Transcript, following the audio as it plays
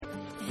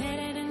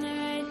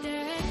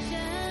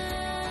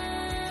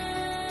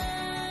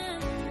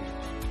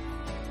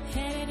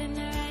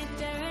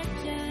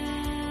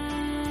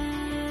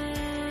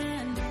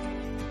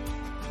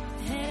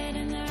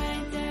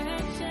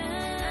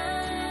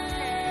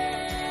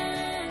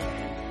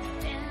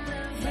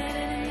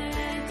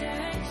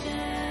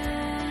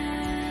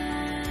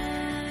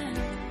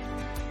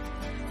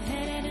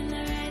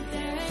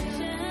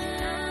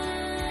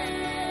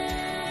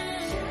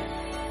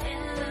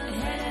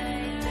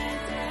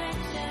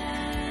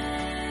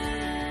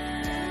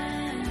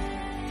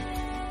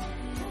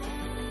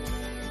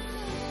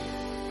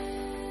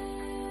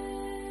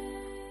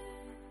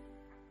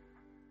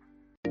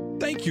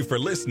Thank you for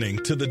listening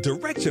to the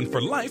Direction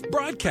for Life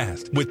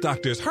broadcast with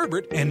Drs.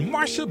 Herbert and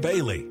Marsha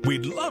Bailey.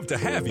 We'd love to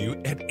have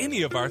you at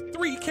any of our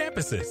 3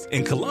 campuses.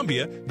 In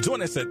Columbia,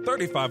 join us at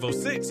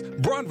 3506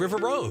 Broad River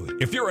Road.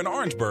 If you're in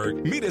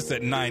Orangeburg, meet us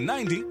at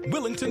 990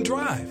 Willington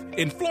Drive.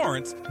 In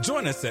Florence,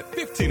 join us at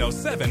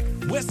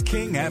 1507 West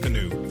King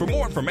Avenue. For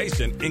more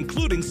information,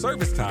 including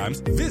service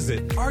times,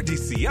 visit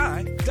rdci.info.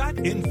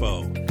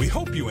 We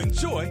hope you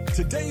enjoy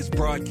today's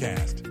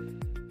broadcast.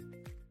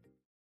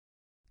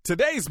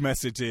 Today's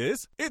message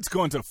is, It's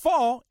Going to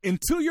Fall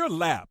Into Your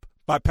Lap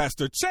by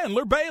Pastor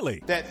Chandler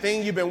Bailey. That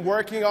thing you've been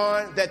working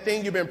on, that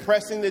thing you've been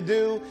pressing to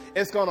do,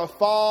 it's going to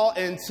fall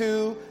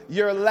into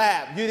your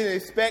lap. You didn't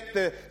expect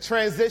the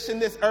transition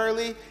this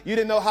early. You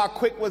didn't know how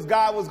quick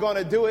God was going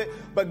to do it.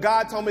 But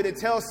God told me to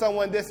tell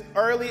someone this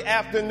early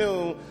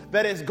afternoon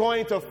that it's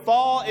going to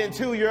fall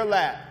into your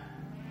lap.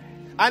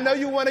 I know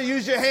you want to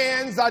use your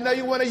hands. I know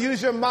you want to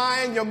use your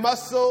mind, your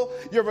muscle,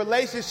 your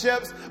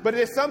relationships. But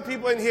there's some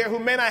people in here who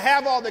may not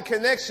have all the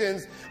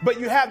connections, but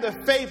you have the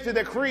faith to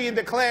decree and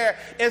declare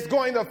it's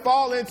going to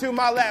fall into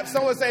my lap.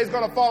 Someone say it's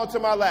going to fall into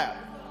my lap.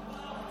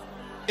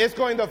 It's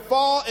going to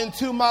fall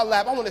into my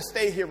lap. I want to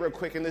stay here real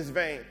quick in this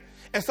vein.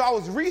 And so I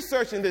was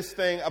researching this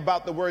thing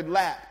about the word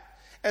lap.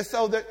 And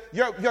so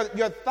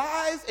your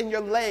thighs and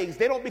your legs,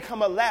 they don't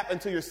become a lap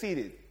until you're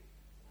seated.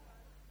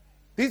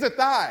 These are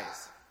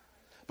thighs.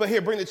 But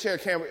here, bring the chair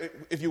camera,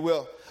 if you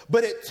will.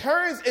 But it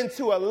turns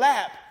into a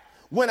lap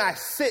when I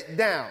sit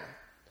down.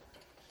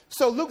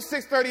 So Luke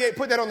 6:38,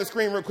 put that on the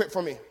screen real quick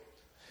for me.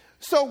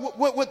 So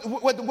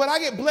what I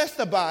get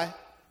blessed by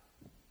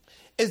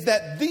is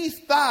that these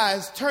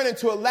thighs turn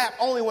into a lap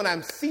only when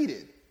I'm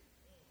seated.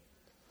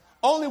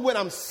 Only when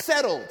I'm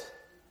settled.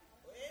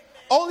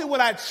 Only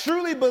when I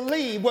truly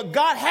believe what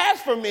God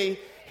has for me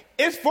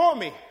is for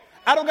me.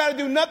 I don't got to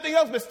do nothing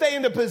else but stay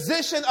in the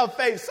position of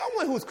faith.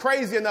 Someone who's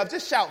crazy enough,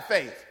 just shout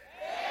faith.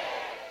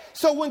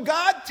 So when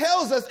God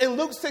tells us in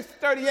Luke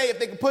 6:38, if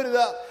they can put it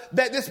up,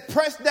 that this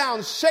pressed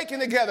down, shaken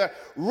together,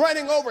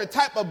 running over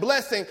type of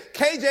blessing,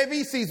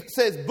 KJV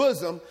says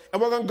bosom,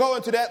 and we're going to go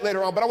into that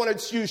later on, but I want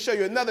to show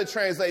you another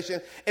translation.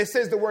 It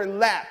says the word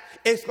lap.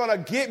 It's going to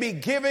be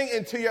giving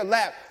into your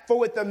lap. For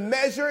with the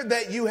measure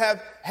that you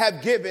have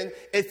given,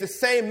 it's the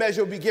same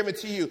measure will be given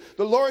to you.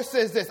 The Lord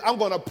says this, I'm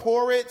going to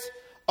pour it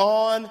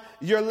on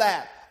your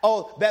lap.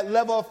 Oh, that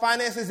level of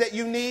finances that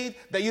you need,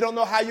 that you don't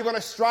know how you're going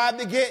to strive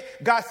to get.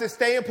 God says,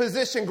 stay in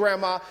position,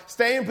 grandma.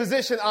 Stay in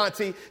position,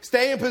 auntie.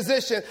 Stay in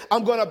position.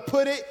 I'm going to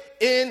put it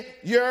in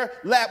your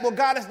lap. Well,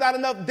 God, it's not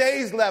enough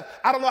days left.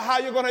 I don't know how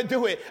you're going to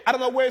do it. I don't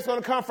know where it's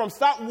going to come from.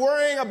 Stop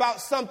worrying about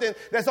something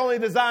that's only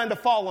designed to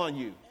fall on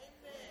you.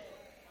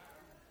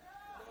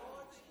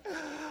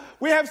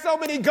 We have so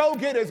many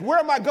go-getters. Where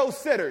are my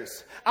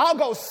go-sitters? I'll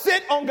go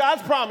sit on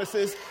God's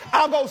promises.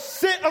 I'll go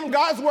sit on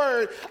God's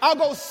word. I'll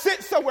go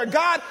sit somewhere.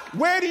 God,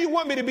 where do you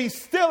want me to be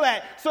still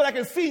at so that I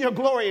can see your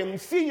glory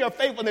and see your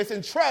faithfulness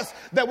and trust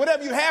that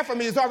whatever you have for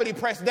me is already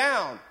pressed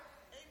down? Amen.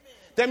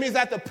 That means I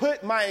have to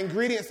put my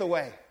ingredients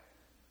away.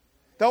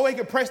 The way you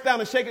can press down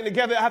and shake it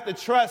together, I have to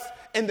trust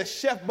in the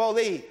Chef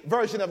Bolie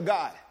version of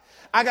God.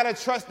 I got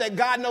to trust that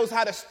God knows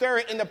how to stir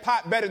it in the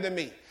pot better than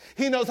me.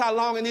 He knows how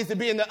long it needs to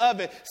be in the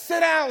oven. Sit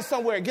down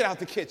somewhere and get out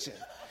the kitchen.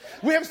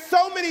 We have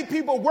so many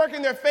people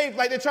working their faith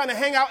like they're trying to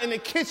hang out in the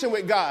kitchen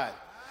with God.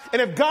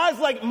 And if God's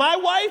like my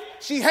wife,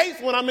 she hates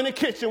when I'm in the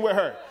kitchen with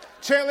her.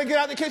 Chandler, get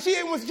out the kitchen.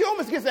 She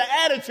almost gets an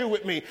attitude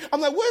with me.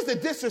 I'm like, where's the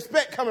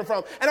disrespect coming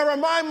from? And I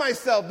remind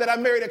myself that I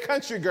married a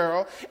country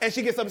girl, and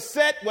she gets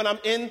upset when I'm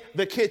in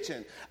the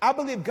kitchen. I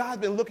believe God's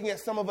been looking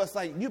at some of us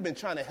like, you've been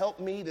trying to help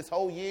me this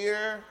whole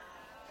year.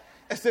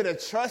 Instead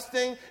of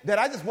trusting that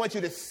I just want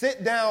you to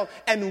sit down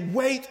and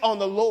wait on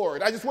the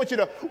Lord. I just want you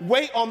to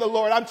wait on the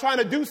Lord. I'm trying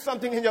to do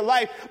something in your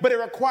life, but it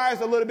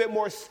requires a little bit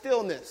more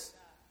stillness.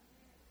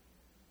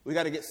 We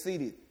got to get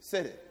seated.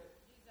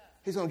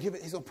 He's going to give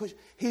it. He's going to push.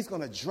 He's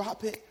going to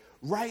drop it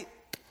right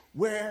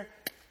where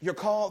you're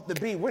called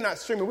to be. We're not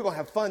streaming. We're going to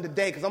have fun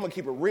today because I'm going to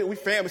keep it real. We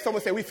family.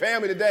 Someone say we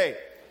family today.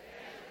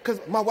 Because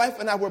my wife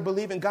and I were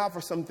believing God for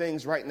some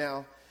things right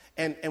now.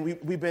 And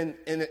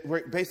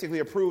we're basically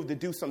approved to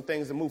do some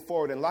things and move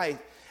forward in life.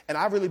 And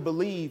I really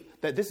believe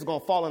that this is going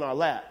to fall in our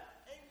lap.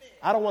 Amen.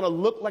 I don't want to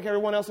look like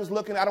everyone else is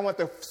looking. I don't want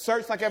to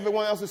search like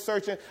everyone else is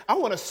searching. I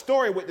want a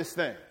story with this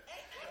thing.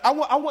 I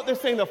want this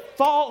thing to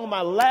fall on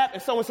my lap.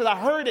 And someone says, I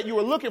heard that you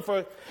were looking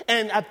for,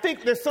 and I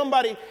think there's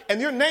somebody,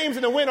 and your name's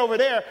in the wind over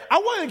there. I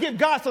want to give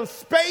God some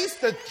space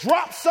to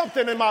drop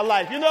something in my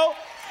life, you know?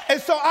 And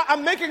so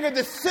I'm making a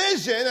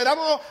decision, and I'm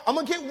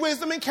going to get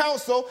wisdom and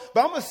counsel,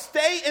 but I'm going to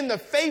stay in the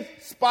faith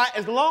spot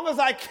as long as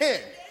I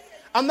can.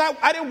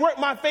 I didn't work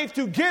my faith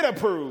to get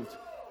approved.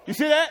 You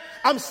see that?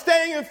 I'm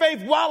staying in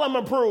faith while I'm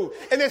approved.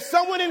 And there's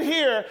someone in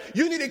here,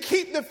 you need to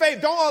keep the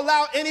faith. Don't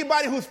allow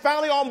anybody who's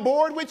finally on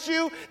board with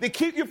you to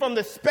keep you from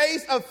the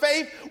space of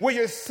faith where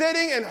you're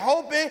sitting and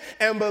hoping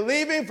and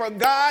believing for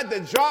God to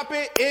drop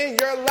it in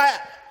your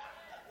lap.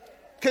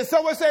 Can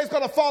someone say it's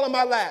going to fall in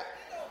my lap?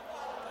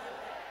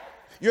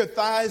 Your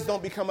thighs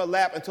don't become a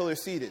lap until they're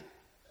seated.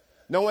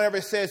 No one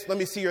ever says, let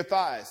me see your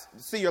thighs,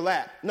 see your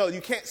lap. No, you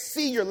can't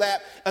see your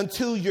lap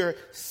until you're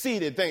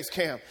seated. Thanks,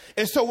 Cam.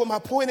 And so what my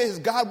point is,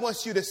 God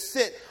wants you to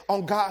sit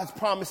on God's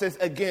promises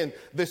again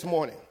this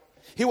morning.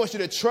 He wants you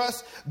to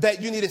trust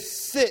that you need to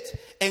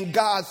sit in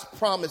God's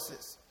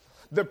promises.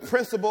 The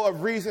principle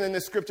of reason in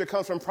this scripture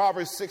comes from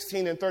Proverbs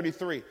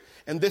 16:33.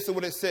 And this is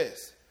what it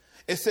says.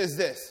 It says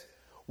this: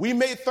 we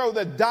may throw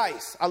the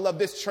dice. I love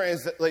this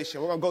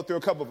translation. We're going to go through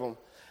a couple of them.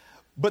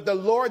 But the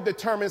Lord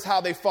determines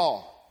how they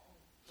fall.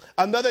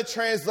 Another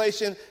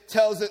translation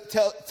tells it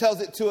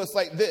to us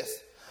like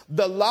this: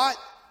 the lot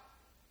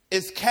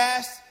is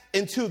cast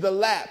into the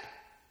lap,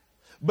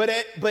 but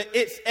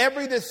its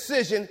every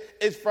decision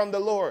is from the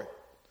Lord.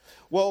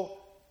 Well,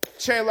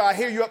 Chandler, I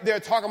hear you up there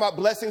talking about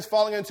blessings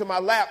falling into my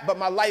lap, but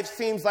my life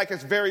seems like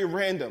it's very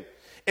random.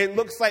 It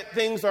looks like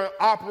things aren't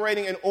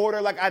operating in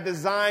order like I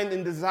designed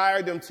and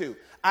desired them to.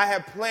 I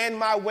have planned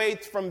my way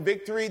from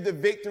victory to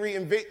victory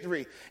and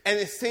victory, and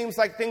it seems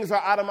like things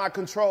are out of my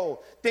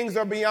control. Things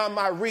are beyond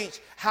my reach.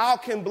 How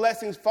can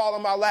blessings fall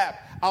in my lap?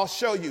 I'll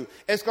show you.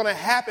 It's going to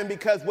happen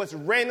because what's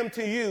random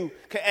to you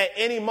at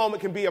any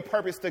moment can be a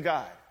purpose to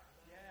God.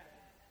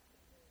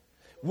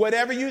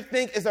 Whatever you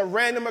think is a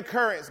random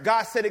occurrence,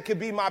 God said it could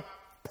be my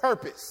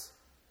purpose.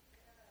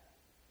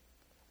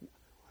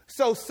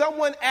 So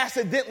someone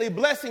accidentally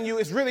blessing you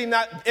is really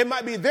not, it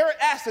might be their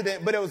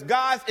accident, but it was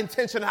God's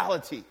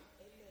intentionality.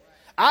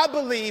 I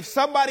believe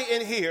somebody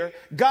in here,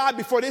 God,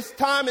 before this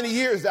time in the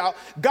year is out,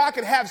 God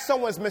could have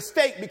someone's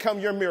mistake become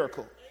your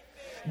miracle.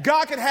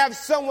 God could have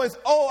someone's,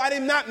 I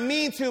did not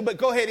mean to, but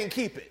go ahead and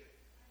keep it.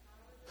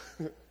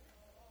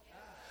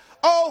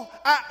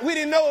 We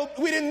didn't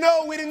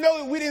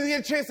get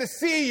a chance to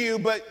see you,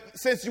 but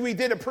since we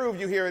did approve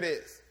you, here it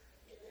is.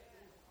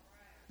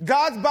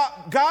 God's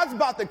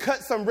about to cut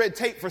some red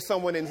tape for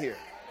someone in here.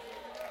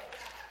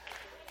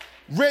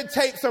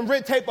 Some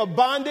red tape of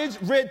bondage,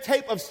 red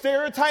tape of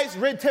stereotypes,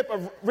 red tape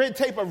of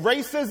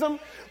racism,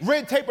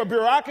 red tape of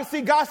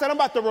bureaucracy. God said, I'm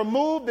about to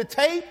remove the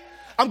tape.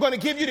 I'm going to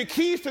give you the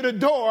keys to the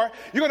door.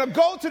 You're going to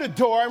go to the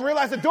door and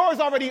realize the door is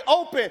already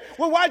open.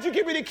 Well, why'd you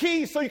give me the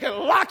keys? So you can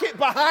lock it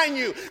behind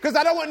you, because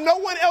I don't want no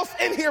one else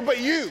in here but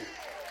you.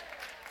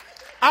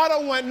 I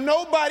don't want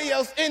nobody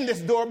else in this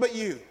door but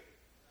you.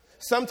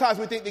 Sometimes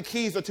we think the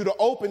keys are to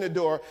open the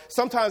door.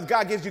 Sometimes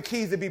God gives you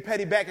keys to be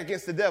petty back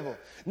against the devil.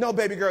 No,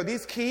 baby girl,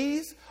 these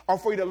keys are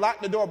for you to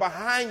lock the door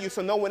behind you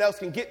so no one else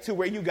can get to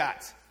where you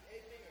got.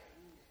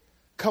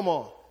 Come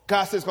on.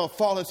 God says it's going to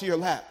fall into your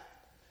lap.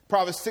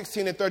 Proverbs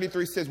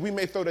 16:33 says, we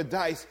may throw the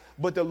dice,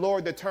 but the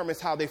Lord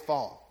determines how they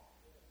fall.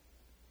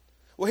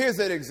 Well, here's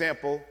an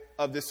example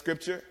of this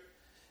scripture.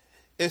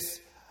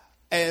 It's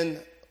a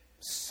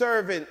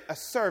servant.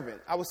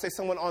 I would say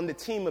someone on the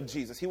team of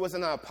Jesus. He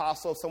wasn't an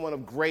apostle, someone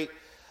of great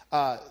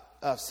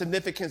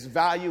significance,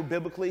 value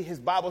biblically. His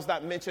name's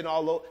not mentioned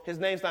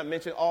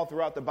all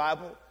throughout the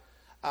Bible.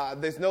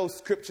 There's no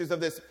scriptures of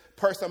this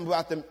person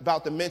I'm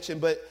about to mention,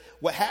 but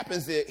what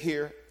happens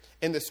here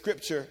in the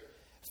scripture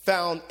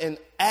found in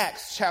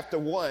Acts chapter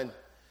 1,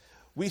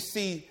 we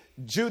see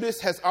Judas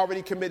has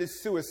already committed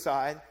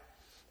suicide,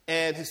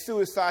 and his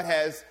suicide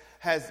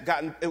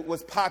it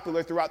was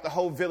popular throughout the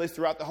whole village,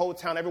 throughout the whole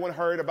town. Everyone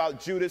heard about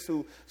Judas,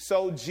 who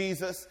sold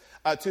Jesus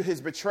to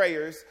his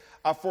betrayers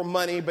for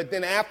money. But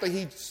then after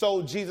he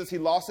sold Jesus, he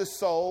lost his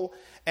soul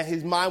and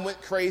his mind went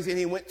crazy, and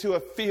he went to a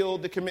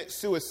field to commit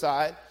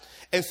suicide.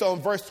 And so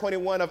in verse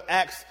 21 of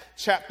Acts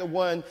chapter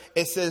 1,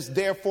 it says,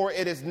 therefore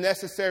it is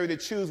necessary to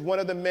choose one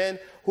of the men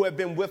who have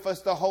been with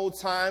us the whole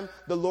time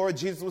the Lord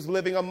Jesus was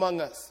living among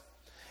us.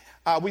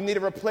 We need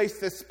to replace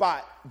this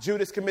spot.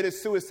 Judas committed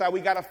suicide.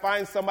 We got to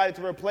find somebody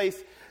to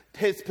replace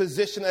his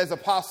position as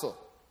apostle.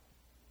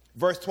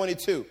 Verse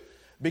 22,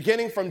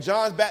 beginning from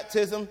John's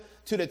baptism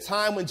to the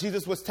time when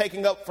Jesus was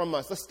taken up from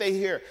us. Let's stay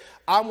here.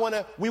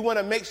 We want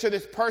to make sure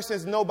this person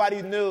is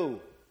nobody new.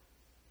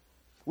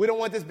 We don't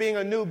want this being a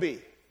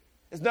newbie.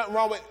 There's nothing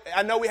wrong with,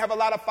 I know we have a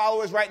lot of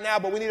followers right now,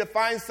 but we need to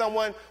find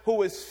someone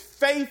who is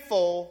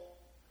faithful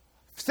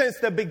since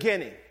the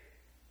beginning.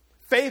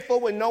 Faithful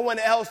when no one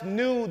else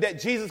knew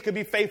that Jesus could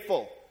be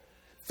faithful.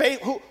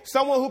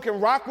 Someone who can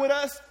rock with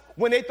us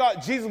when they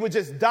thought Jesus would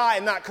just die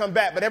and not come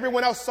back, but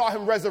everyone else saw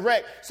him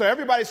resurrect, so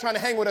everybody's trying to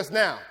hang with us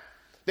now.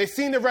 They've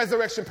seen the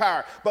resurrection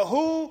power, but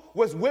who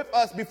was with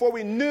us before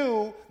we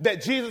knew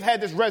that Jesus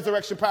had this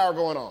resurrection power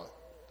going on?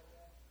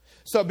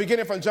 So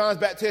beginning from John's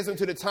baptism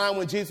to the time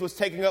when Jesus was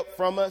taken up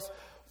from us,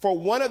 for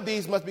one of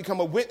these must become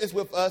a witness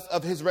with us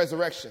of his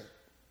resurrection.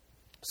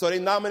 So they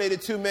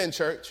nominated two men,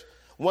 church.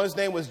 One's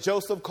name was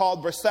Joseph,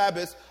 called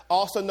Barsabbas,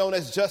 also known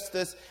as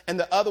Justus, and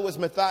the other was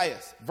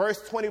Matthias.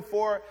 Verse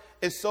 24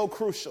 is so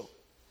crucial.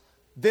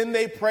 Then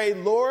they prayed,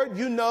 Lord,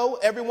 you know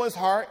everyone's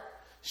heart.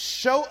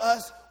 Show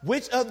us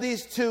which of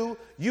these two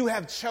you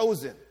have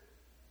chosen.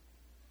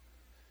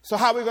 So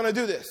how are we going to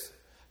do this?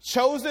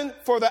 Chosen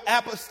for the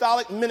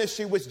apostolic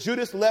ministry, which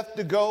Judas left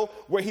to go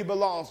where he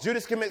belongs.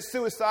 Judas commits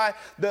suicide.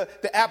 The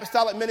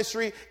apostolic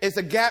ministry is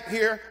a gap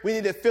here. We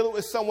need to fill it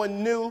with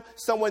someone new,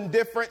 someone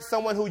different,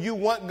 someone who you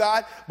want,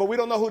 God, but we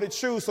don't know who to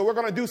choose, so we're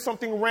going to do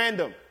something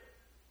random.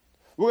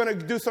 We're going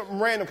to do something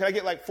random. Can I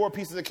get like 4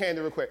 pieces of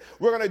candy real quick?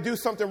 We're going to do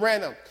something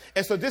random.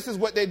 And so this is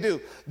what they do.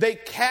 They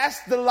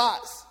cast the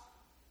lots,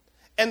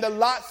 and the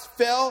lots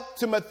fell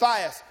to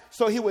Matthias.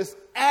 So he was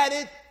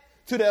added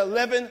to the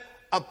 11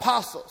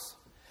 apostles.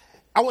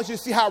 I want you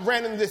to see how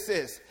random this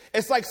is.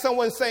 It's like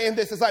someone saying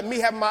this. It's like me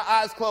having my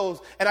eyes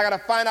closed, and I got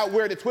to find out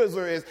where the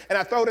Twizzler is, and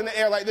I throw it in the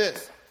air like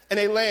this, and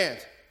they land.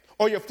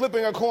 Or you're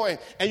flipping a coin,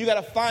 and you got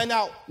to find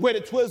out where the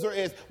Twizzler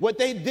is. What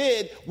they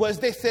did was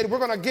they said, we're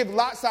going to give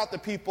lots out to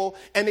people,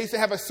 and they should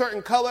have a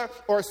certain color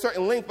or a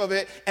certain length of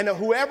it, and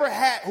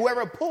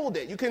whoever pulled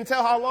it, you couldn't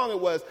tell how long it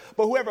was,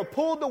 but whoever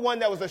pulled the one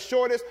that was the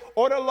shortest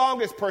or the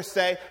longest per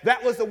se,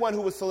 that was the one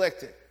who was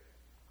selected.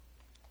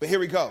 But here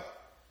we go.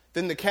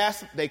 Then they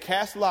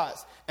cast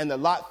lots, and the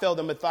lot fell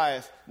to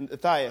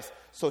Matthias,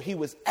 so he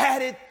was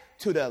added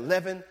to the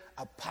 11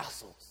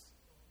 apostles.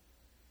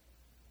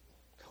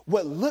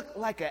 What looked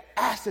like an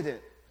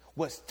accident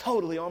was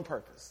totally on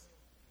purpose.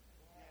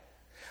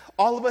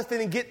 All of us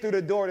didn't get through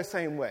the door the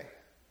same way.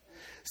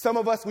 Some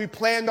of us, we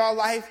planned our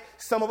life.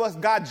 Some of us,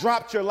 God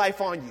dropped your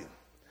life on you.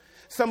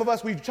 Some of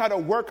us, we try to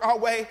work our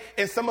way.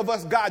 And some of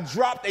us, God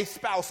dropped a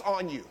spouse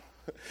on you.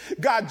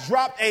 God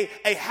dropped a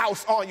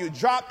house on you,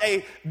 dropped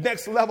a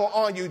next level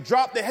on you,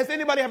 has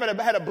anybody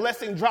ever had a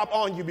blessing drop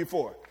on you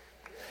before?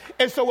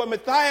 And so what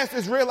Matthias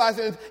is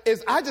realizing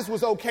is I just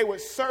was okay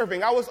with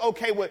serving. I was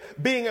okay with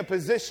being in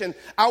position.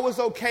 I was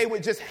okay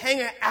with just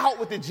hanging out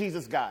with the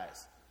Jesus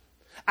guys.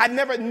 I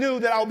never knew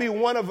that I would be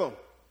one of them.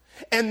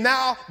 And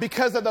now,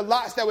 because of the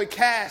lots that we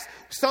cast,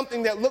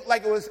 something that looked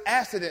like it was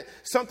accident,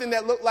 something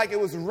that looked like it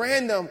was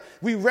random,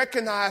 we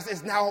recognize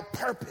is now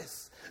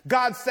purpose.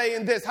 God's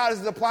saying this. How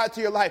does it apply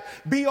to your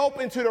life? Be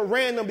open to the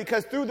random,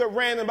 because through the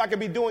random, I could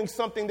be doing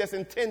something that's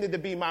intended to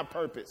be my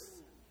purpose.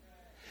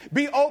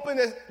 Be open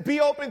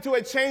to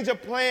a change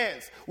of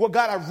plans. Well,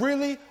 God, I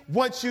really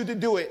want you to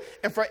do it.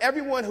 And for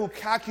everyone who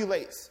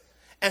calculates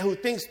and who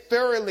thinks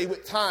thoroughly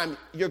with time,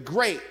 you're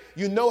great.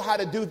 You know how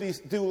to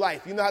do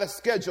life. You know how to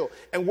schedule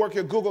and work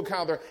your Google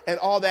Calendar and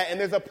all that.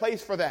 And there's a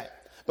place for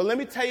that. But let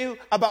me tell you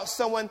about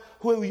someone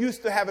who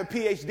used to have a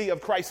PhD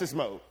of crisis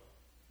mode.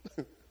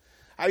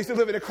 I used to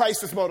live in a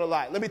crisis mode a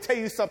lot. Let me tell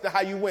you something, how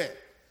you went.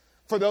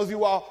 For those of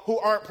you all who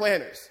aren't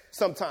planners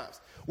sometimes.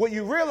 What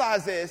you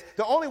realize is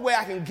the only way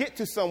I can get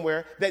to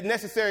somewhere that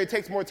necessarily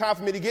takes more time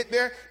for me to get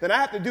there, then I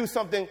have to do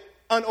something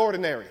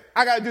unordinary.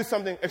 I got to do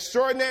something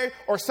extraordinary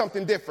or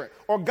something different.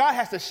 Or God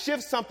has to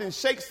shift something,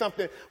 shake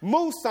something,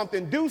 move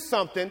something, do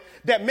something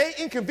that may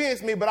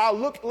inconvenience me, but I'll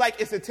look like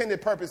its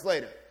intended purpose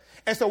later.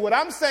 And so what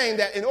I'm saying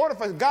that in order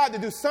for God to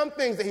do some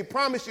things that he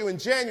promised you in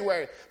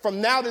January from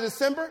now to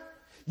December,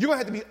 you're going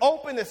to have to be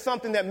open to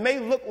something that may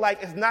look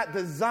like it's not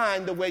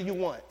designed the way you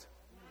want.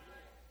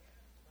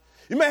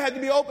 You may have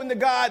to be open to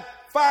God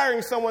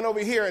firing someone over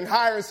here and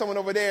hiring someone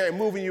over there and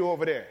moving you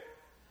over there.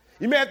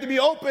 You may have to be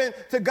open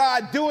to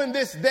God doing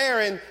this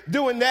there and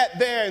doing that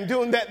there and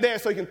doing that there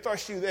so he can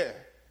thrust you there.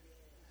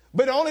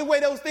 But the only way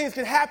those things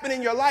can happen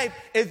in your life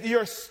is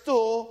you're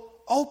still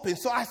open.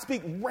 So I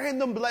speak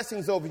random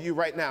blessings over you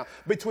right now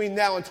between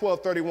now and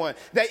 12/31.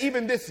 That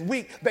even this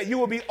week that you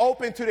will be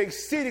open to the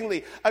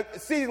exceedingly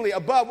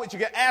above what you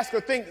can ask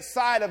or think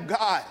side of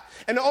God.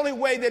 And the only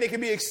way that it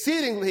can be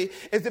exceedingly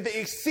is if it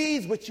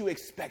exceeds what you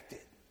expected.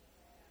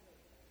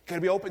 Got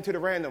to be open to the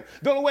random.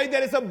 The only way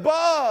that it's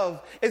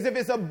above is if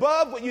it's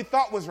above what you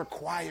thought was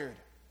required.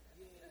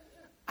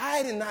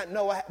 I did not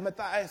know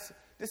Matthias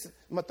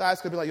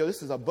could be like, yo,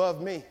 this is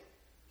above me.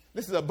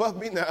 This is above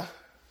me now.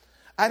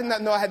 I did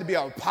not know I had to be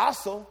an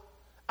apostle.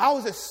 I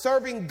was just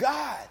serving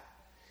God.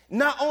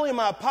 Not only am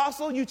I an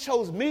apostle, you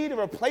chose me to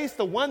replace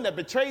the one that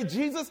betrayed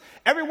Jesus.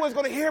 Everyone's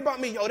going to hear about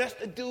me. Yo, that's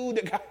the dude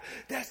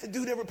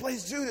that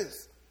replaced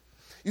Judas.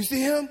 You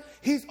see him?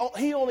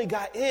 He only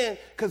got in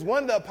because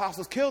one of the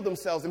apostles killed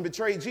themselves and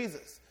betrayed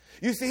Jesus.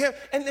 You see him?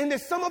 And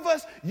there's some of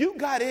us, you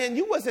got in.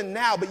 You wasn't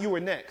now, but you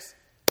were next.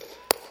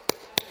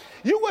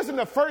 You wasn't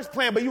the first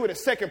plan, but you were the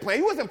second plan.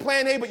 You wasn't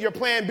plan A, but you're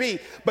plan B.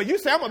 But you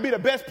say, I'm going to be the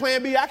best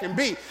plan B I can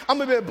be. I'm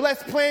going to be the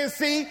best plan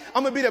C.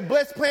 I'm going to be the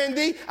best plan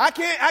D. I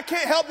can't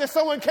help that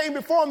someone came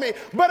before me,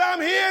 but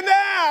I'm here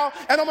now,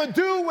 and I'm going to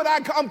do what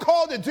I'm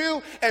called to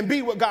do and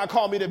be what God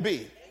called me to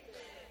be.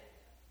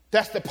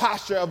 That's the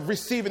posture of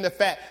receiving the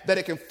fact that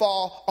it can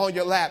fall on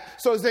your lap.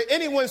 So is there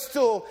anyone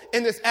still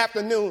in this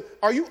afternoon,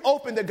 are you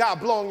open to God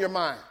blowing your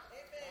mind?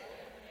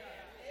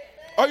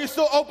 Are you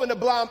still open to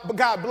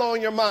God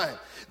blowing your mind?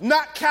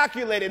 Not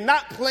calculated,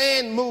 not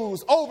planned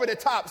moves, over the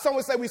top.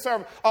 Someone say we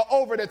serve an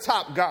over the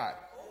top God.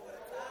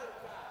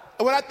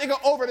 When I think of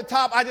over the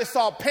top, I just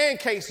saw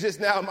pancakes just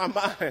now in my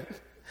mind.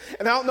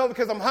 And I don't know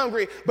because I'm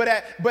hungry, but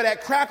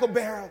at Cracker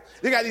Barrel,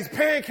 they got these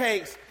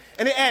pancakes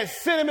and they add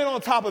cinnamon on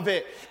top of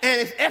it,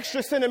 and it's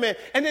extra cinnamon,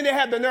 and then they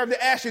have the nerve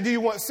to ask you, do you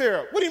want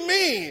syrup? What do you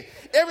mean?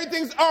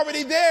 Everything's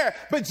already there.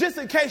 But just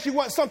in case you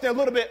want something a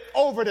little bit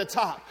over the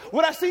top,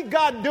 what I see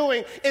God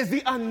doing is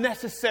the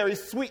unnecessary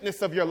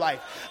sweetness of your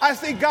life. I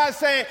see God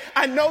saying,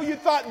 I know you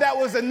thought that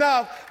was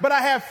enough, but I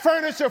have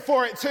furniture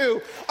for it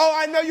too. Oh,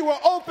 I know you were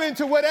open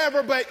to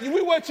whatever, but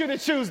we want you to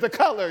choose the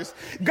colors.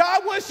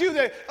 God wants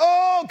to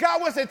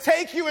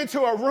take you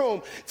into a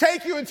room,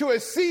 take you into a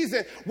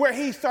season where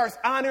he starts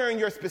honoring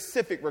your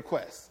specific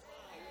requests.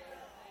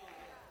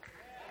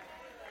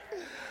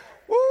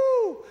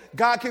 Woo!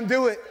 God can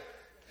do it.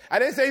 I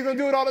didn't say he's going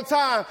to do it all the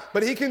time,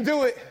 but he can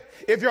do it.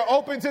 If you're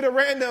open to the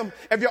random,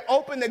 if you're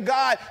open to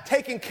God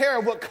taking care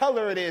of what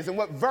color it is and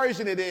what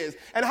version it is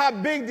and how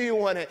big do you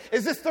want it?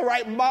 Is this the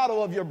right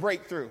model of your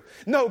breakthrough?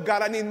 No,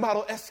 God, I need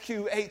model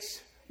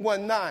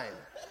SQH19.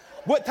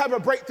 What type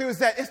of breakthrough is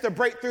that? It's the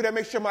breakthrough that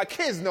makes sure my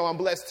kids know I'm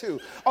blessed too.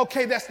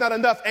 Okay, that's not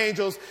enough,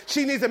 angels.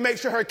 She needs to make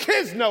sure her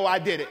kids know I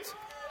did it.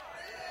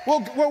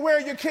 Well, where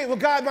are your kids? Well,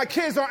 God, my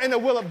kids aren't in the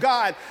will of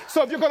God.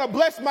 So if you're going to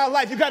bless my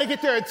life, you got to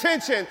get their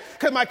attention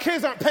because my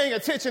kids aren't paying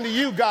attention to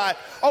you, God.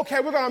 Okay,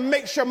 we're going to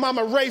make sure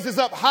mama raises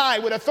up high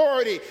with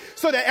authority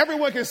so that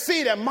everyone can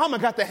see that mama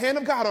got the hand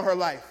of God on her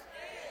life.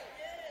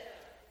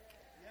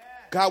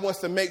 God wants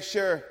to make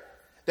sure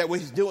that what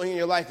he's doing in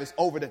your life is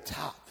over the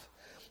top.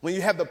 When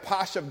you have the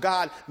posture of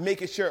God,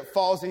 making sure it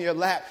falls in your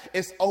lap,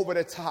 it's over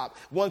the top.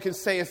 One can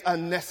say it's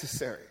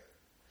unnecessary.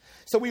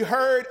 So we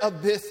heard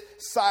of this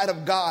side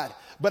of God,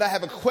 but I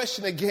have a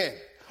question again.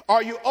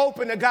 Are you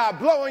open to God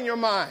blowing your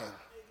mind?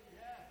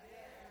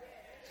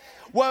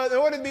 Well, in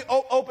order to be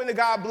open to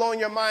God blowing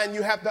your mind,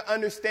 you have to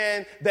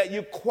understand that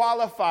you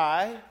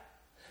qualify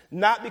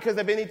not because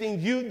of anything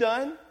you've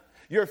done,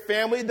 your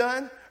family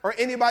done, or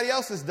anybody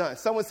else has done.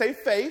 Someone say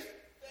faith.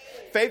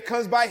 Faith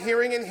comes by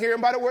hearing and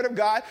hearing by the word of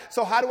God.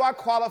 So how do I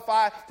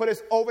qualify for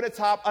this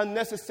over-the-top,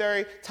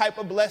 unnecessary type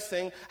of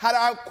blessing? How do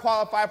I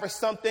qualify for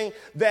something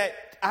that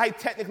I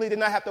technically did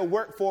not have to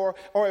work for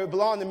or it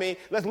belonged to me?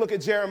 Let's look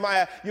at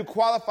Jeremiah. You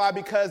qualify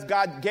because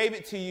God gave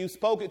it to you,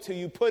 spoke it to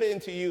you, put it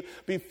into you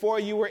before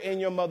you were in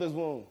your mother's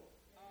womb.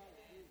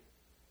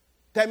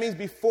 That means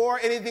before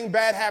anything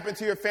bad happened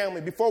to your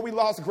family, before we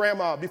lost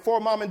grandma,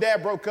 before mom and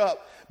dad broke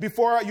up,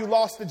 before you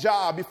lost the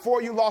job,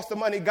 before you lost the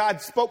money,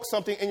 God spoke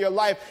something in your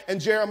life. And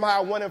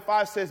Jeremiah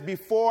 1:5 says,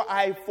 before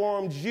I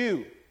formed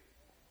you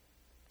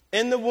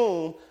in the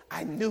womb,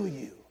 I knew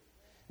you.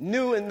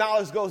 Knew and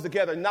knowledge goes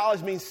together.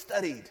 Knowledge means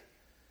studied.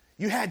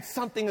 You had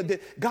something,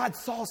 God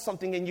saw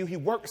something in you. He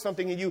worked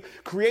something in you,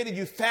 created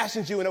you,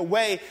 fashioned you in a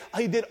way.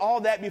 He did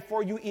all that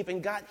before you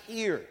even got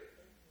here.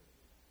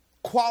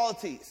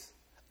 Qualities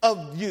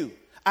of you.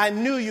 I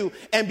knew you.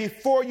 And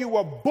before you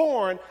were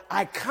born,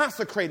 I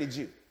consecrated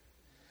you.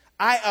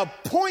 I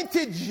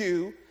appointed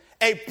you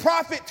a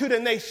prophet to the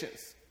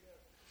nations.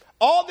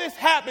 All this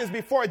happens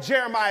before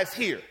Jeremiah is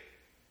here.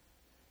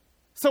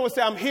 Someone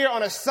say, I'm here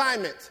on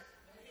assignment.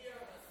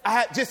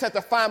 I just have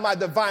to find my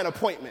divine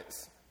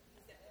appointments.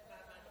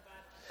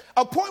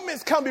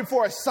 Appointments come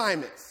before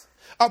assignments.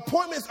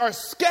 Appointments are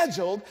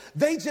scheduled.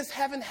 They just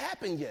haven't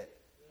happened yet.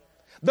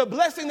 The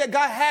blessing that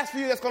God has for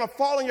you that's going to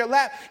fall in your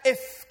lap is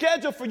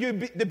scheduled for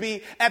you to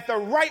be at the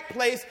right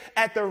place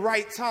at the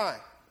right time.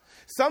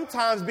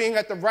 Sometimes being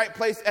at the right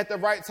place at the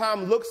right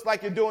time looks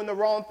like you're doing the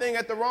wrong thing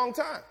at the wrong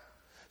time.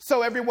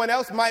 So everyone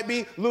else might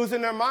be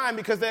losing their mind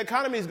because the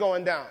economy is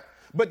going down.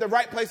 But the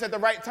right place at the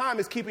right time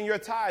is keeping your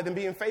tithe and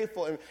being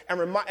faithful and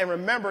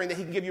remembering that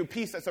he can give you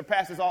peace that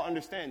surpasses all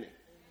understanding.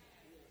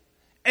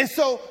 And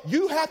so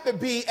you have to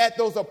be at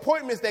those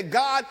appointments that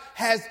God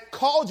has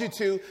called you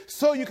to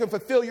so you can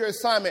fulfill your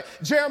assignment.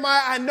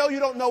 Jeremiah, I know you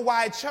don't know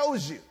why I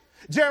chose you.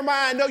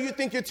 Jeremiah, I know you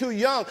think you're too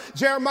young.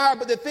 Jeremiah,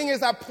 but the thing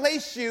is, I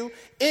placed you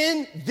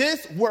in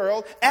this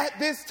world at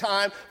this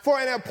time for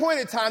an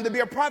appointed time to be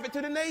a prophet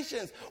to the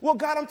nations. Well,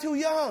 God, I'm too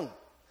young.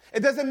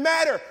 It doesn't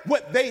matter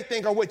what they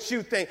think or what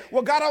you think.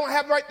 Well, God, I don't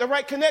have the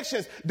right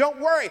connections.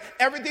 Don't worry.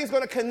 Everything's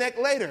going to connect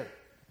later.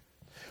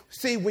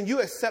 See, when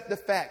you accept the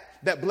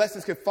fact that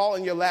blessings can fall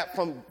in your lap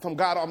from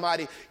God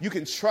Almighty, you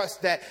can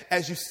trust that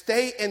as you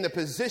stay in the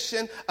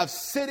position of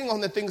sitting on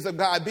the things of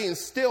God, being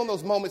still in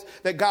those moments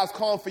that God's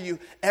calling for you,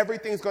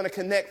 everything's going to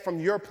connect from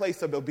your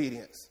place of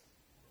obedience.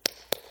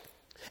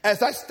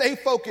 As I stay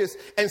focused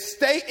and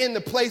stay in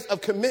the place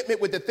of commitment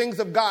with the things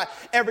of God,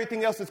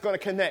 everything else is going to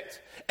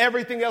connect.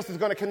 Everything else is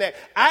going to connect.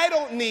 I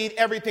don't need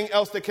everything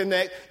else to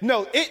connect.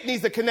 No, it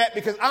needs to connect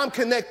because I'm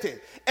connected.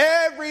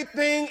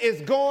 Everything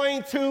is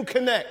going to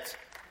connect.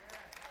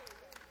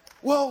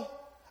 Well,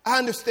 I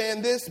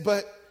understand this,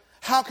 but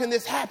how can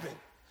this happen?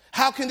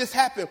 How can this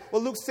happen?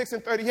 Well, Luke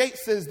 6:38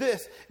 says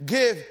this,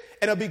 give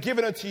and it'll be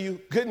given unto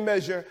you, good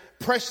measure,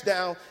 pressed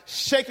down,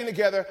 shaken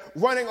together,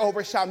 running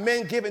over, shall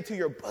men give into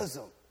your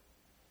bosom.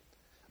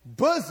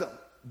 Bosom,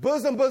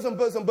 bosom, bosom,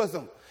 bosom,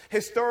 bosom.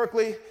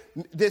 Historically,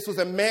 this was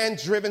a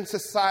man-driven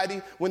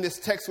society when this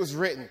text was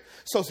written.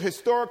 So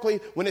historically,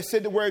 when it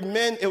said the word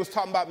men, it was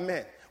talking about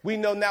men. We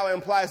know now it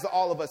implies to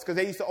all of us because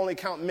they used to only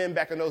count men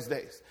back in those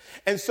days.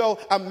 And so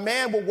a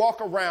man would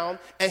walk around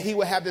and he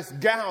would have this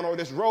gown or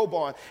this robe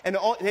on.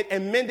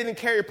 And men didn't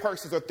carry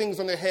purses or things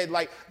on their head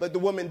like the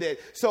woman did.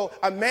 So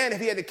a man,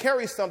 if he had to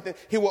carry something,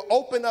 he would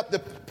open up the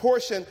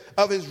portion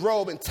of his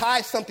robe and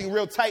tie something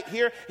real tight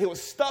here. He would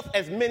stuff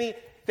as many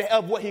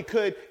of what he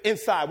could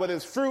inside, whether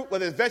it's fruit,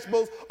 whether it's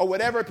vegetables, or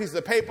whatever, pieces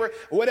of paper,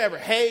 or whatever,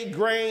 hay,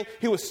 grain,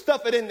 he would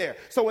stuff it in there.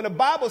 So when the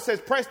Bible says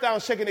press down,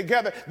 shaking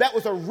together, that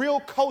was a real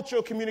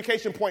cultural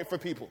communication point for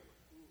people.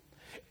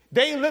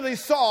 They literally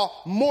saw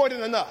more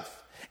than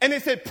enough. And they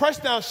said, press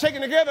down,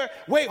 shaking together,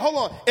 wait, hold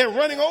on, and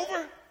running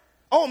over?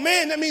 Oh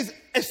man, that means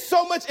it's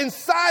so much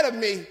inside of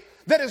me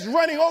that is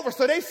running over.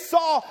 So they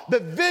saw the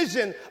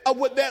vision of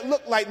what that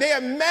looked like. They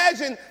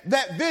imagined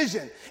that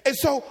vision. And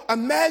so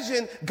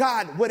imagine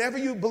God, whatever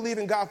you believe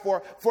in God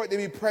for it to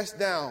be pressed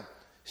down,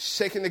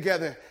 shaken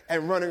together,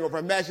 and running over.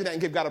 Imagine that and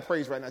give God a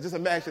praise right now. Just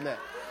imagine that.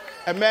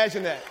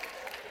 Imagine that.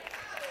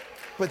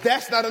 But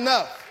that's not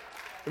enough.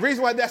 The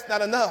reason why that's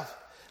not enough,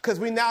 because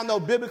we now know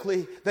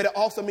biblically that it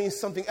also means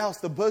something else.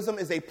 The bosom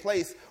is a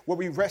place where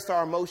we rest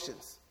our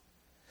emotions.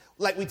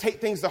 Like we take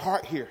things to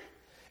heart here.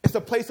 It's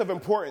a place of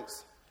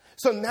importance.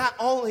 So not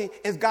only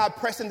is God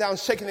pressing down,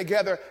 shaking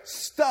together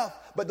stuff,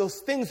 but those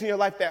things in your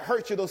life that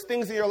hurt you, those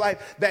things in your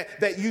life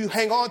that you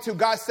hang on to,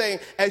 God's saying,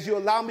 as you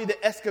allow me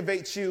to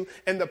excavate you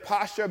in the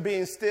posture of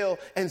being still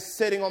and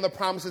sitting on the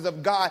promises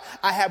of God,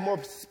 I have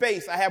more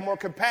space, I have more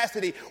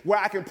capacity where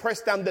I can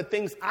press down the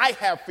things I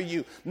have for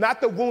you. Not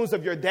the wounds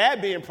of your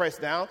dad being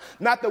pressed down,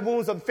 not the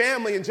wounds of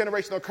family and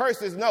generational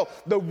curses, no,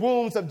 the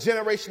wounds of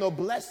generational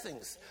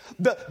blessings.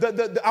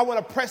 I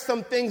want to press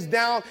some things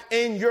down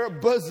in your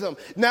bosom.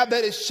 Now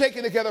that it's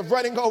shaking together,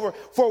 running over,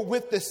 for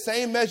with the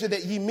same measure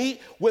that ye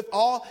meet with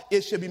all,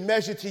 it should be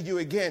measured to you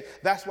again.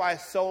 That's why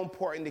it's so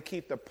important to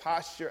keep the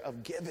posture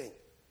of giving.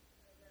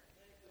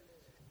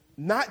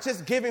 Not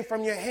just giving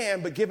from your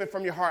hand, but giving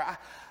from your heart.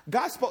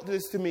 God spoke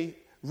this to me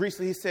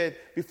recently. He said,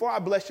 before I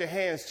bless your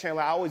hands,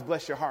 Chandler, I always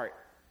bless your heart.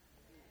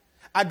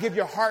 I give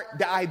your heart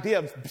the idea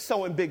of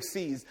sowing big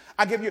seeds.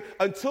 I give you,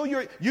 until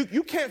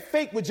you can't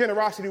fake with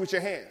generosity with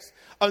your hands.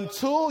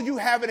 Until you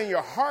have it in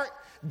your heart,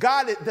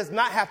 God does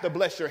not have to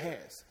bless your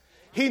hands.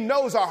 He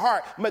knows our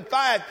heart.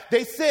 Matthias,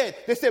 they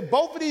said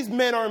both of these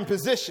men are in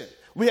position.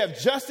 We have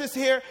Justice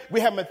here.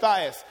 We have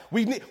Matthias.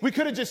 We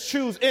could have just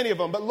choose any of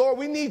them. But Lord,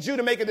 we need you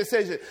to make a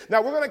decision.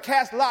 Now we're going to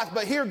cast lots.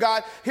 But here,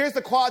 God, here's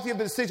the quality of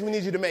the decision we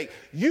need you to make.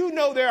 You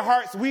know their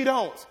hearts. We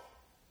don't.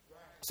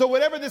 So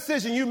whatever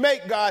decision you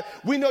make, God,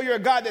 we know you're a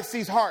God that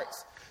sees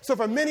hearts. So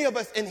for many of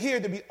us in here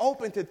to be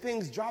open to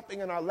things dropping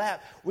in our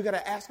lap, we got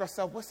to ask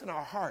ourselves, what's in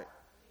our heart?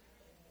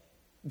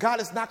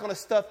 God is not going to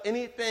stuff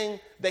anything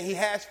that he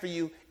has for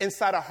you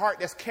inside a heart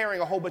that's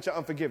carrying a whole bunch of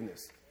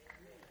unforgiveness.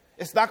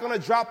 It's not going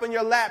to drop in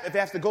your lap if it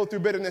has to go through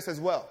bitterness as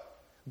well.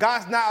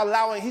 God's not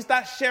allowing, he's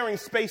not sharing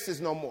spaces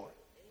no more.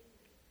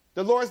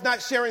 The Lord's not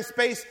sharing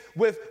space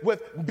with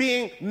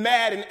being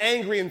mad and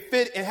angry and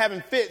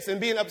having fits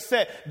and being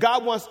upset.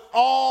 God wants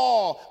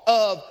all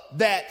of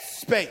that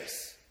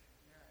space.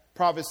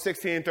 Proverbs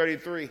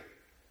 16:33.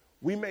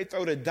 We may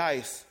throw the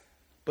dice,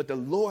 but the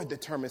Lord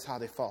determines how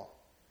they fall.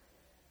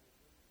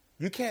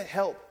 You can't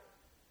help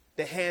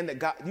the hand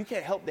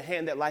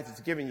that life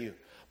is giving you.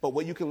 But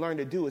what you can learn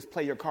to do is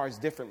play your cards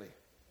differently.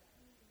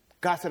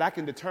 God said, I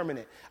can determine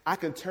it. I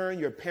can turn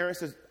your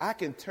parents'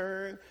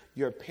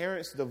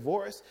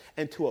 divorce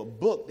into a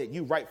book that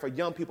you write for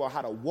young people on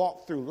how to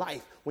walk through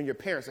life when your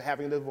parents are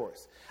having a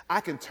divorce. I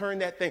can turn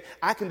that thing.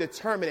 I can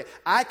determine it.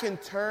 I can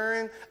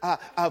turn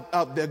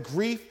the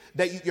grief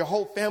that your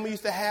whole family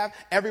used to have.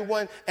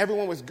 Everyone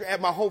was,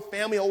 my whole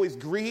family always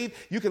grieved.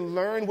 You can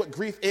learn what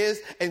grief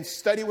is and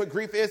study what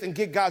grief is and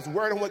get God's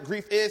word on what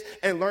grief is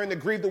and learn to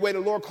grieve the way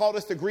the Lord called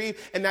us to grieve.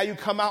 And now you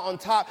come out on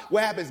top.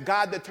 What happens?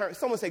 God determines.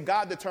 Someone say,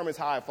 God determines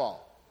how I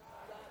fall.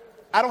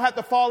 I don't have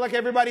to fall like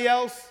everybody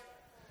else.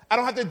 I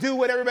don't have to do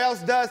what everybody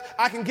else does.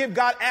 I can give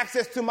God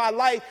access to my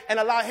life and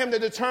allow him to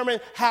determine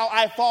how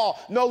I fall.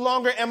 No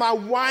longer am I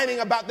whining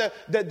about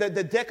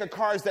the deck of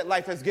cards that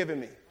life has given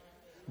me.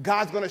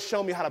 God's going to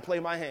show me how to play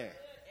my hand.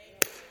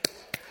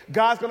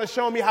 God's going to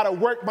show me how to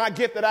work my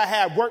gift that I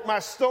have, work my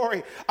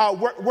story,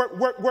 work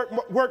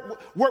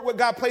what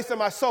God placed in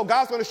my soul.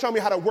 God's going to show me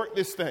how to work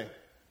this thing.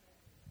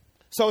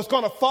 So it's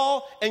going to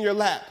fall in your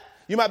lap.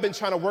 You might have been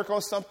trying to work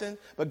on something,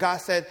 but God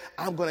said,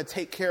 I'm going to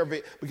take care of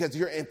it because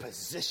you're in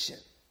position.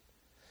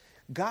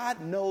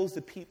 God knows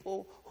the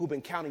people who've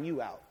been counting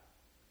you out.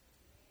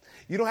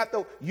 You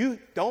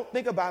don't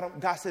think about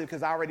them. God said,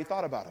 because I already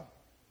thought about them.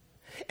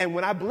 And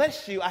when I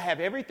bless you, I have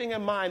everything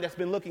in mind that's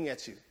been looking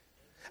at you.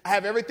 I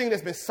have everything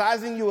that's been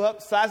sizing you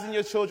up, sizing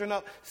your children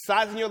up,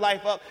 sizing your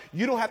life up.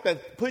 You don't have to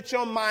put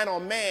your mind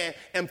on man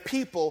and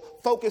people.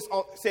 Focus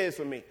on, say this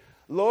with me.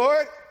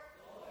 Lord,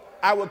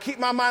 I will keep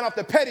my mind off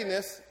the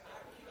pettiness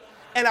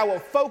and I will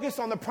focus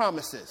on the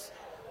promises.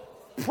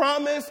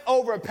 Promise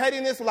over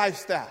pettiness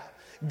lifestyle.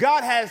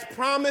 God has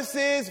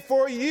promises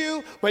for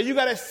you, but you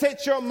got to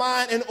set your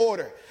mind in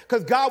order.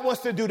 because God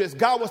wants to do this.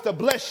 God wants to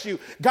bless you.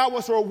 God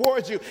wants to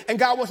reward you. And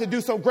God wants to do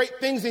some great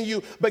things in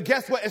you. But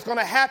guess what? It's going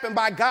to happen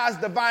by God's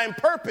divine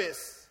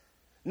purpose,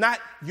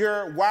 not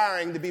your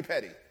wiring to be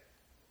petty.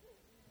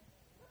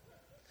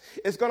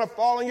 It's going to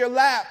fall in your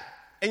lap,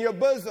 in your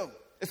bosom.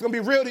 It's going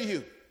to be real to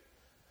you.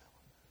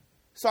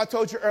 So I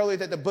told you earlier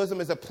that the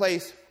bosom is a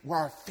place where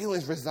our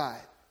feelings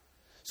reside.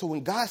 So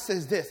when God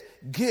says this,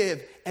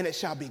 give and it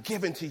shall be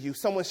given to you.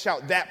 Someone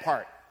shout that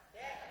part.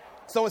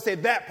 Someone say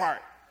that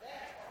part.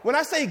 When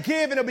I say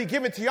give and it'll be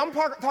given to you, I'm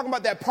talking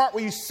about that part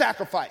where you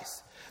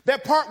sacrifice.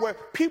 That part where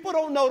people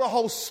don't know the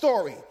whole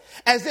story,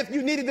 as if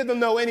you needed them to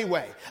know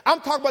anyway.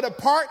 I'm talking about the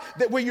part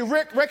that where you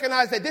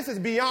recognize that this is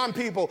beyond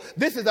people.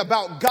 This is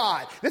about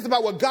God. This is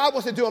about what God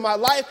wants to do in my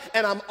life,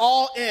 and I'm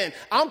all in.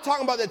 I'm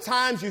talking about the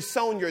times you've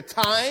sown your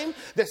time,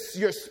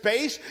 your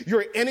space,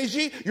 your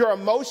energy, your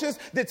emotions,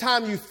 the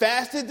time you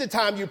fasted, the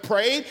time you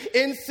prayed,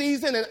 in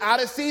season and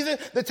out of season,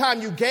 the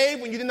time you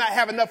gave when you did not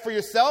have enough for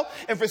yourself.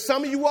 And for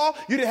some of you all,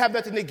 you didn't have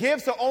nothing to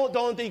give, so the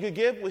only thing you could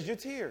give was your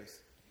tears.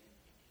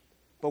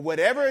 But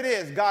whatever it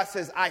is, God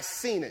says, I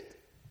seen it.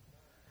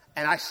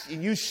 And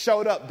you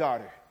showed up,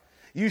 daughter.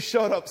 You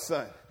showed up,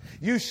 son.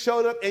 You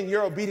showed up in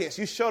your obedience.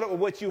 You showed up with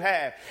what you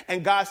have.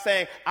 And God's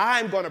saying,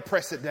 I'm going to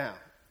press it down.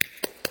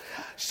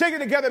 Shake it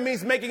together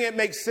means making it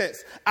make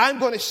sense. I'm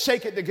going to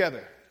shake it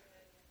together.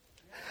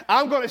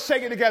 I'm going to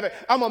shake it together.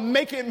 I'm going to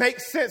make it make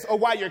sense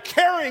of why you're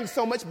carrying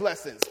so much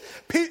blessings.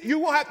 You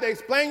won't have to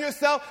explain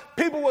yourself.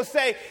 People will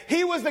say,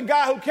 he was the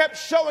guy who kept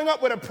showing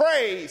up with a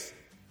praise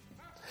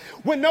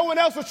when no one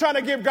else was trying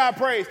to give God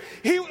praise.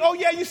 Oh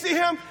yeah, you see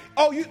him?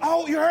 You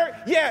heard?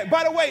 Yeah,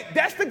 by the way,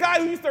 that's the guy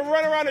who used to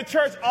run around the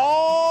church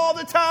all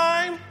the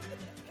time.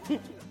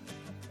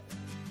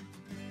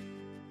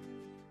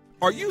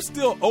 Are you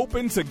still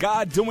open to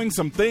God doing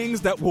some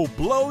things that will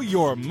blow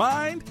your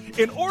mind?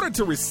 In order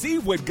to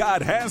receive what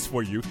God has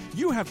for you,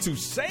 you have to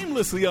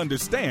shamelessly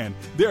understand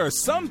there are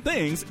some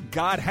things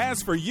God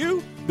has for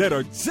you that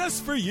are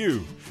just for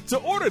you. To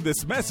order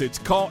this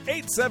message, call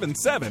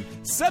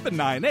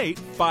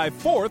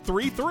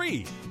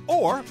 877-798-5433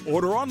 or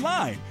order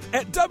online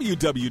at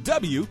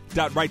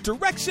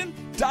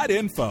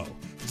www.rightdirection.info.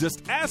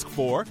 Just ask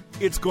for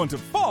It's Going to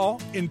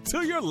Fall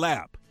into Your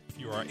Lap. If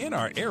you are in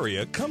our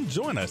area, come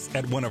join us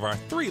at one of our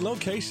 3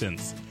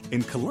 locations.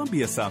 In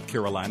Columbia, South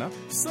Carolina,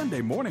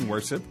 Sunday morning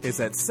worship is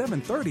at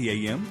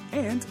 7:30 a.m.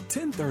 and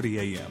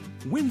 10:30 a.m.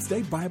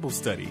 Wednesday Bible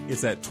study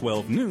is at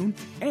 12 noon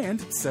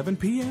and 7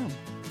 p.m.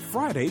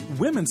 Friday,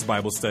 Women's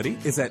Bible Study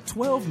is at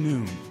 12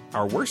 noon.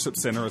 Our worship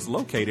center is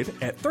located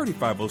at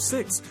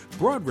 3506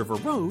 Broad River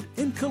Road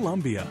in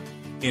Columbia.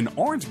 In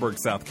Orangeburg,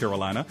 South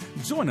Carolina,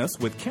 join us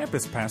with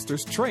campus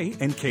pastors Trey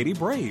and Katie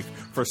Brave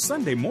for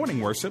Sunday morning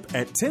worship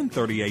at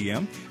 10:30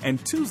 a.m. and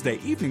Tuesday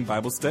evening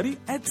Bible study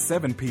at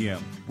 7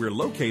 p.m. We're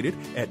located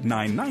at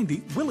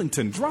 990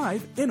 Willington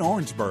Drive in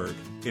Orangeburg.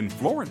 In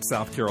Florence,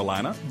 South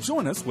Carolina,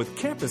 join us with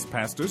campus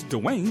pastors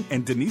Dwayne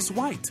and Denise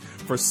White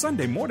for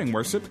Sunday morning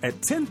worship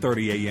at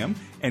 10:30 a.m.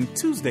 and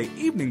Tuesday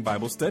evening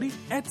Bible study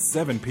at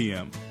 7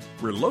 p.m.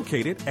 We're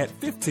located at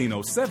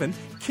 1507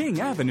 King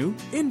Avenue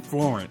in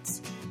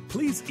Florence.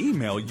 Please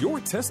email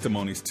your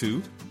testimonies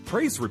to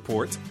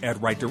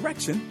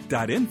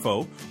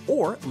praisereport@rightdirection.info,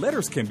 or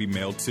letters can be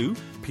mailed to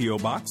P.O.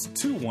 Box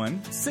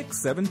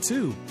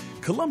 21672,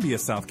 Columbia,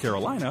 South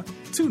Carolina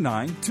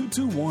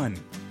 29221.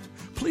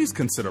 Please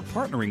consider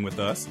partnering with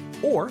us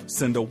or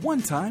send a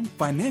one-time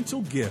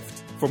financial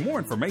gift. For more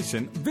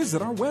information,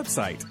 visit our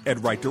website at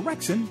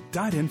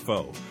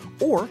rightdirection.info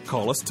or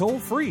call us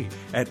toll-free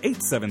at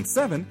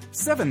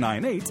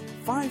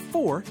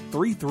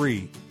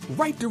 877-798-5433.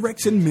 Right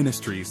Direction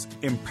Ministries,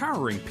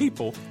 empowering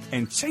people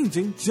and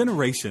changing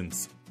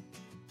generations.